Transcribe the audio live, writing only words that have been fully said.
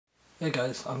Hey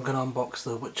guys, I'm going to unbox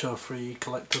the Witcher 3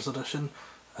 Collector's Edition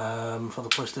for the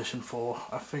PlayStation 4.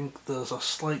 I think there's a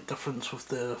slight difference with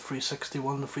the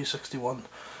 361. The 361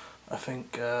 I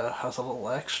think has a little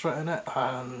extra in it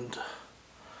and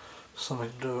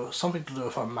something to do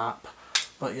with a map.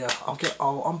 But yeah,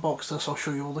 I'll unbox this, I'll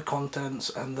show you all the contents,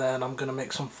 and then I'm going to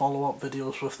make some follow-up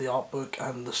videos with the art book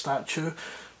and the statue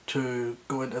to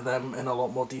go into them in a lot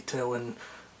more detail and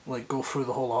like go through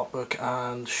the whole art book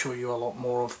and show you a lot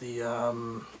more of the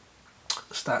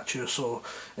statue. So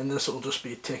in this it'll just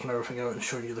be taking everything out and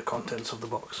showing you the contents of the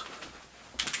box.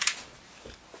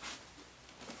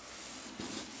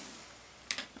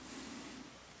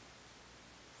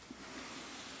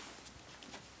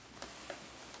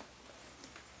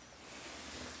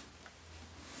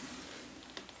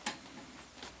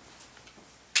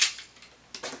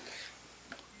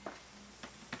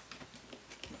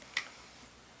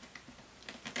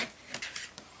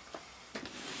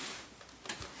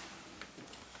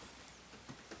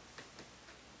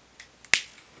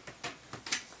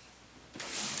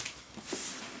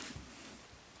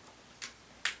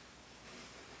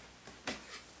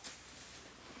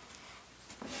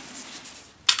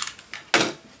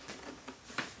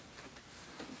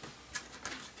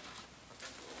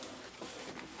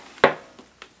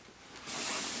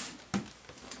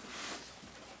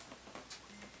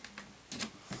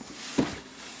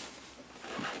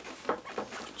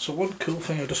 So one cool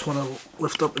thing I just want to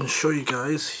lift up and show you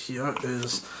guys here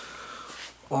is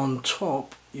on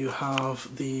top you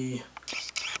have the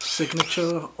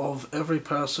signature of every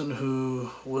person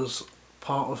who was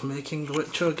part of making the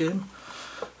Witcher game,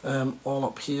 all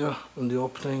up here in the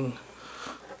opening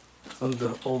and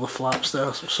all the flaps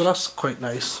there, so that's quite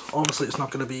nice. Obviously it's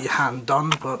not going to be hand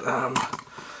done, but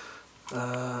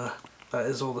that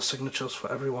is all the signatures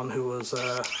for everyone who was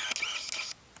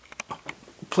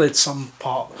played some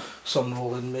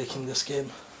role in making this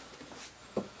game.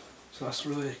 So that's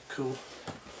really cool.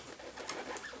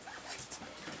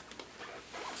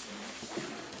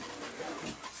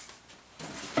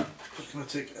 Just going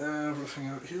to take everything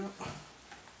out here.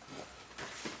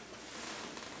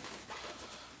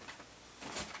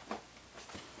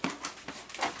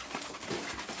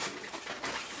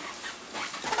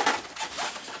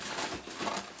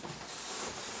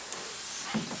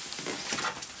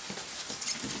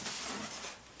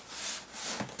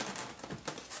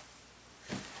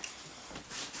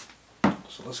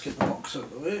 So let's get the box out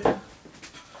of the way.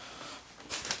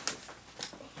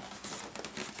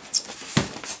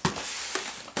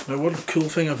 Now one cool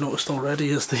thing I've noticed already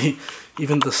is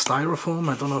even the styrofoam.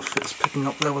 I don't know if it's picking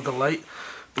up there with the light,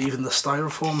 but even the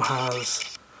styrofoam has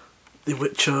the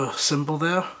Witcher symbol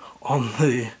there on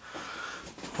the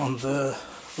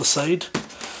side,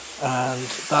 and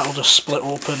that'll just split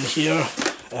open here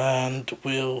and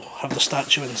we'll have the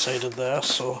statue inside of there.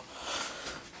 So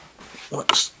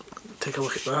let's take a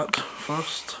look at that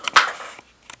first.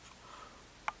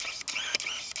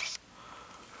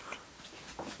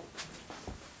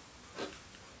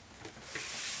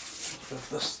 Move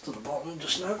this to the bottom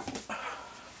just now.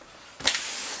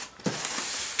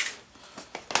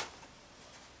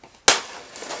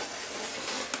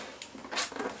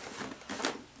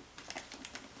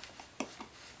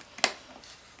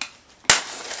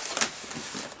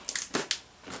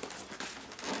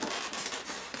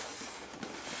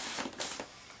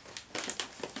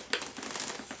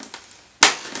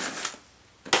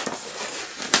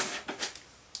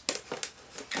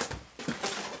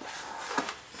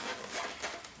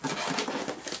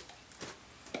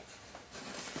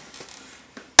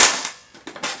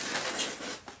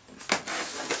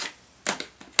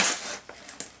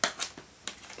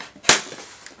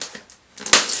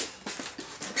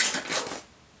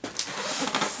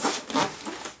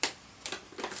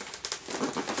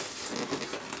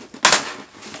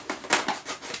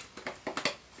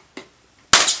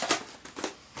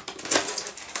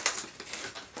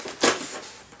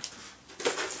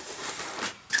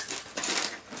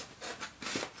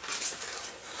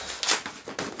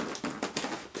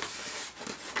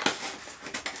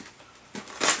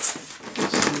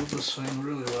 This thing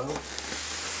really well.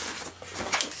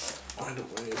 I don't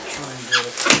want to try and get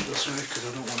it this way because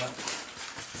I don't want it.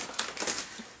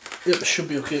 Yep, it should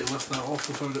be okay to lift that off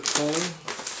without it falling.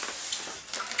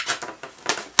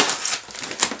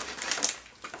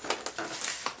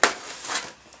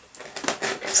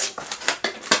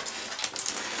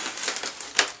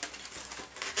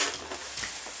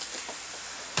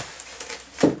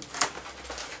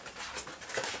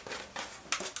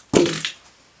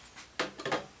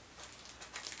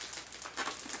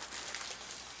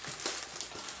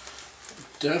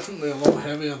 definitely a lot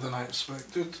heavier than I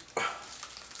expected. I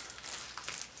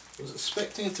was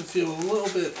expecting it to feel a little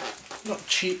bit, not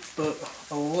cheap, but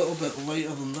a little bit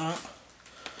lighter than that.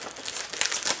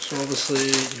 So obviously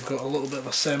you've got a little bit of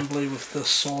assembly with the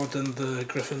sword and the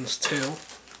griffin's tail.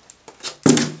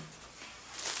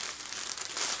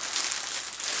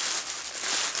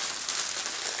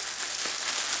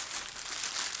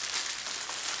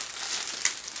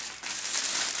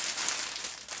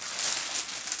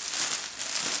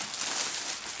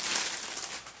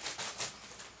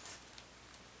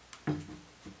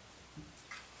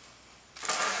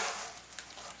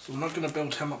 So I'm not going to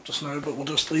build him up just now, but we'll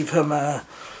just leave him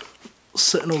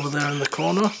sitting over there in the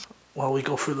corner while we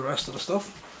go through the rest of the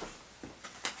stuff.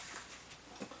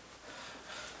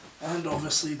 And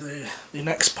obviously the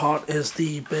next part is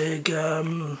the big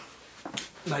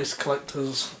nice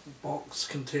collector's box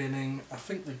containing, I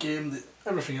think, the game,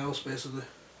 everything else basically.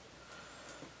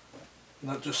 And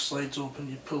that just slides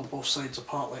open, you pull both sides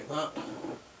apart like that.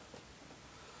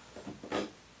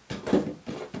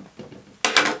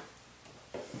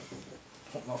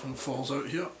 Hope nothing falls out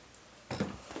here.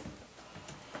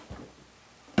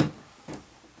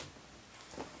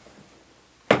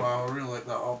 Wow, I really like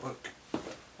that art book.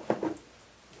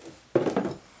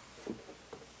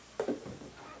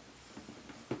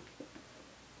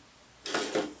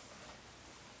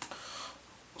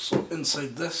 So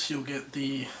inside this you'll get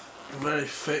the very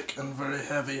thick and very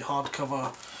heavy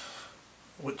hardcover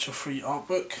Witcher 3 art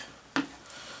book.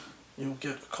 You'll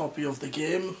get a copy of the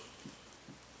game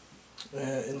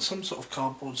in some sort of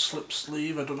cardboard slip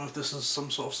sleeve. I don't know if this is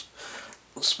some sort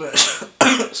of special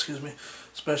excuse me,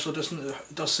 special edition. It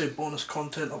does say bonus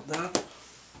content up there.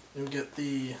 You'll get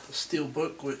the steel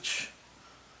book, which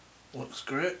looks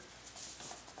great.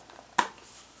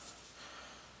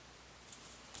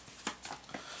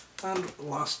 And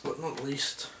last but not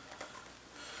least,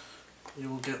 you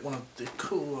will get one of the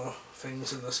cooler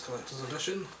things in this collector's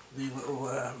edition, the little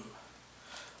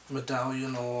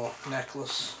medallion or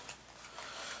necklace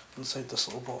inside this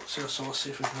little box here. So let's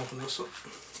see if we can open this up.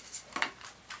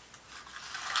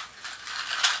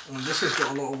 And this has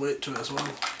got a lot of weight to it as well.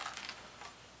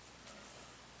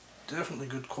 Definitely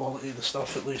good quality, the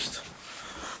stuff at least.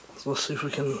 So let's see if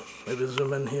we can maybe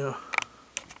zoom in here.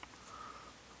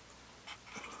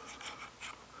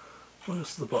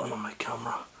 Where's the button on my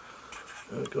camera?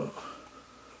 There we go.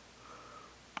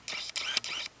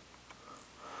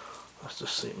 Let's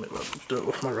just see, maybe I'll do it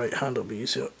with my right hand, it'll be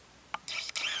easier.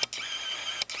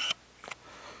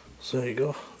 So there you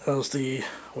go, there's the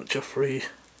Witcher 3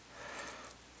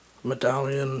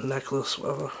 medallion, necklace,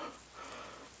 whatever.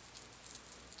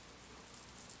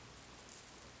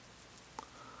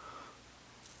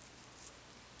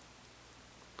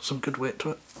 Some good weight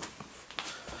to it.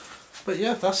 But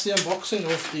yeah, that's the unboxing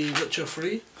of the Witcher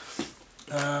 3.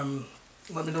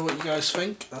 Let me know what you guys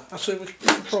think. Actually, we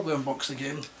can probably unbox the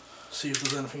game, see if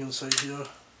there's anything inside here.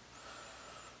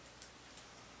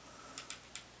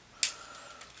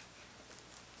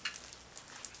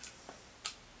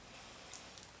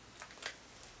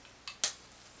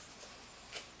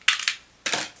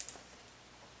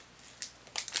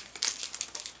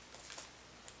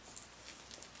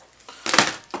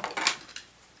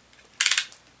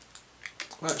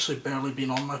 I've actually barely been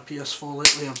on my PS4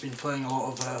 lately. I've been playing a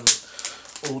lot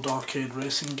of old arcade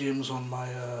racing games on my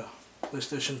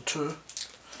PlayStation 2.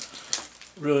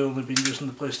 Really only been using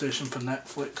the PlayStation for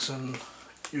Netflix and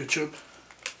YouTube.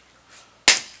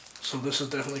 So this is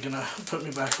definitely going to put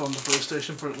me back on the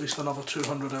PlayStation for at least another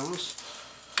 200 hours.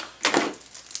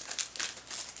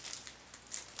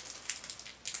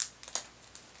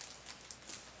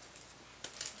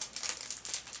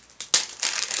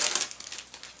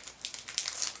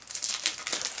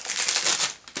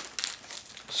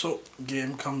 So,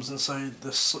 game comes inside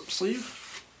this slip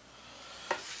sleeve,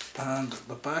 and at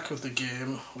the back of the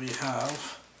game we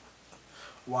have,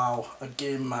 wow, a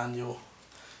game manual.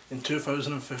 In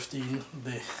 2015,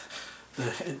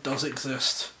 it does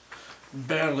exist.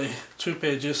 Barely 2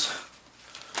 pages,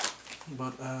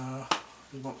 but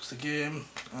unbox the game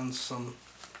and some.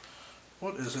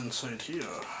 What is inside here?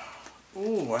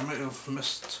 Oh, I might have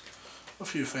missed a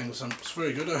few things. It's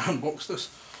very good. I unboxed this.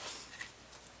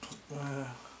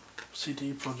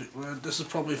 CD Project Red. This is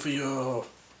probably for your,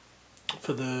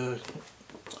 for the,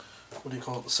 what do you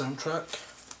call it, the soundtrack?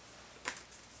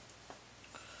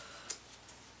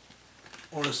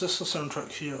 Or is this the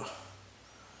soundtrack here?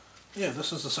 Yeah,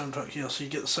 this is the soundtrack here, so you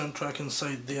get the soundtrack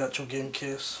inside the actual game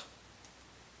case.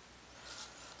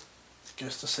 I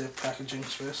guess to save packaging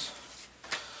space.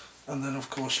 And then of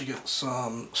course you get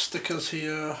some stickers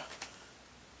here.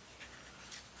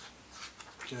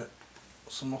 Get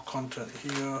some more content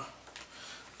here,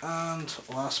 and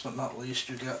last but not least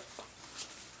you get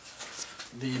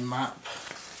the map.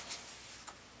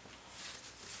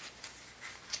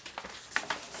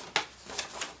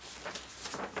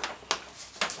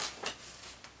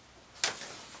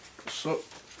 So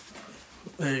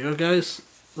there you go guys,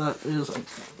 that is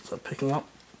that picking up.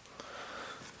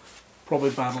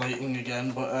 Probably bad lighting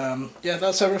again, but yeah,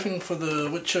 that's everything for the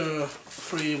Witcher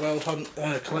 3 Wild Hunt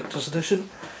Collector's Edition.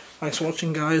 Thanks for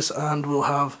watching guys, and we'll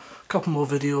have a couple more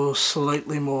videos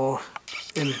slightly more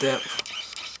in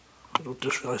depth. I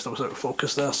just realised I was out of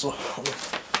focus there, so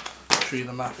I'll show you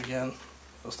the map again.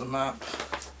 That's the map,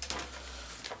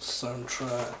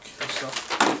 soundtrack and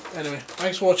stuff. Anyway,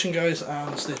 thanks for watching guys,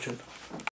 and stay tuned.